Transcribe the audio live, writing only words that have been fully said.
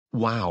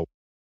Wow.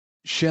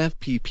 Chef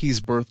PP's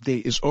birthday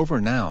is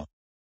over now.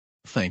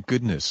 Thank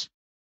goodness.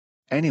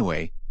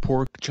 Anyway,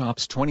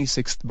 Porkchop's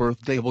 26th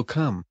birthday will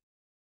come.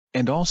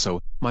 And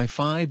also, my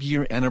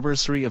 5-year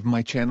anniversary of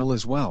my channel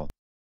as well.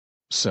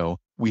 So,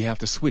 we have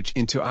to switch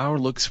into our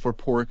looks for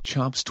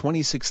Porkchop's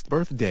 26th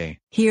birthday.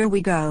 Here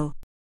we go.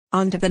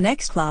 On to the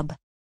next club.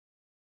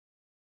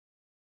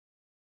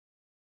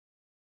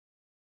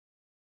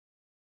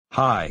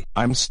 Hi,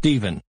 I'm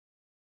Steven.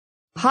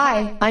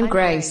 Hi, I'm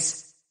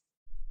Grace.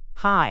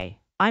 Hi,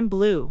 I'm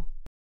Blue.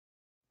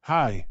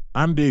 Hi,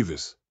 I'm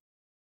Davis.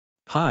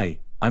 Hi,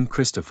 I'm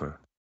Christopher.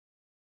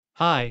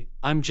 Hi,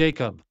 I'm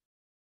Jacob.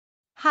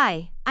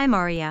 Hi, I'm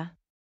Aria.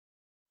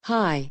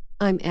 Hi,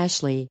 I'm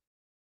Ashley.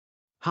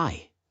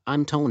 Hi,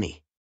 I'm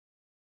Tony.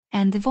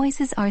 And the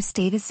voices are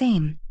stay the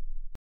same.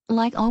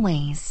 Like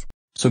always.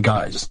 So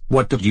guys,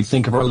 what did you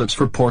think of our looks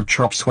for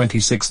Porkchop's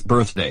 26th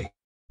birthday?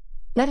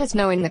 Let us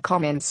know in the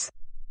comments.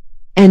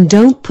 And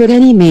don't put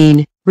any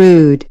mean,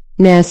 rude,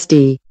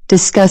 nasty,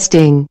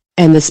 disgusting,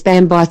 and the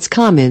spam bots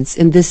comments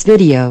in this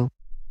video.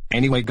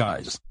 Anyway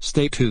guys,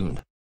 stay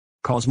tuned.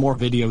 'Cause more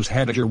videos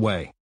headed your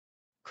way.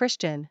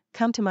 Christian,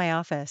 come to my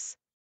office.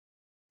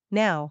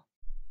 Now.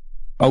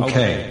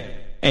 Okay.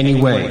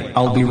 Anyway,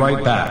 I'll be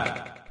right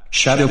back.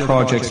 Shadow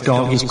Project's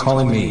dog is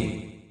calling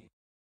me.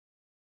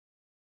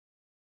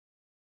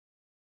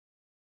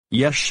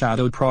 Yes,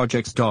 Shadow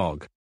Project's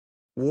dog.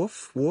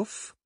 Woof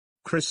woof.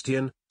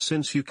 Christian,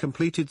 since you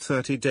completed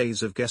 30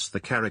 days of Guess the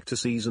Character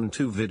Season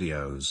 2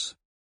 videos,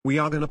 we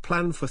are gonna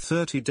plan for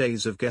 30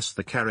 days of Guess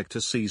the Character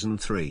Season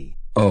 3.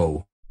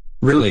 Oh.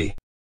 Really?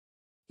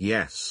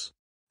 Yes.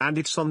 And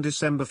it's on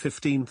December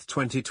 15th,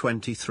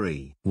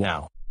 2023.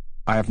 Now.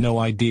 I have no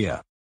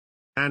idea.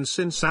 And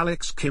since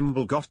Alex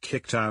Kimball got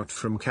kicked out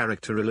from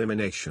Character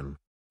Elimination,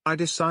 I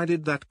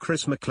decided that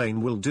Chris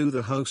McLean will do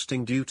the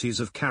hosting duties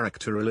of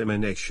Character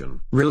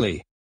Elimination.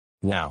 Really?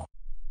 Now.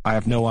 I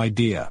have no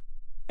idea.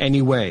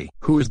 Anyway,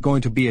 who is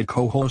going to be a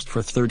co-host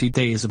for 30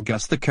 days of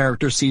Guess the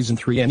Character Season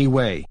 3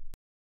 anyway?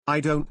 I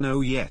don't know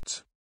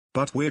yet.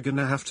 But we're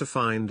gonna have to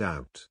find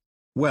out.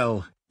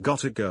 Well,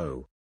 gotta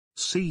go.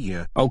 See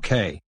ya.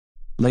 Okay.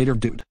 Later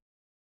dude.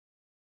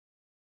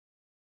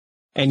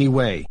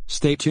 Anyway,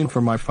 stay tuned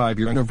for my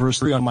 5-year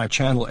anniversary on my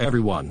channel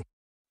everyone.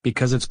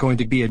 Because it's going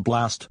to be a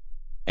blast.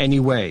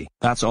 Anyway,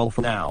 that's all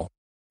for now.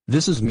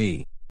 This is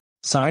me.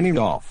 Signing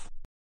off.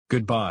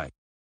 Goodbye.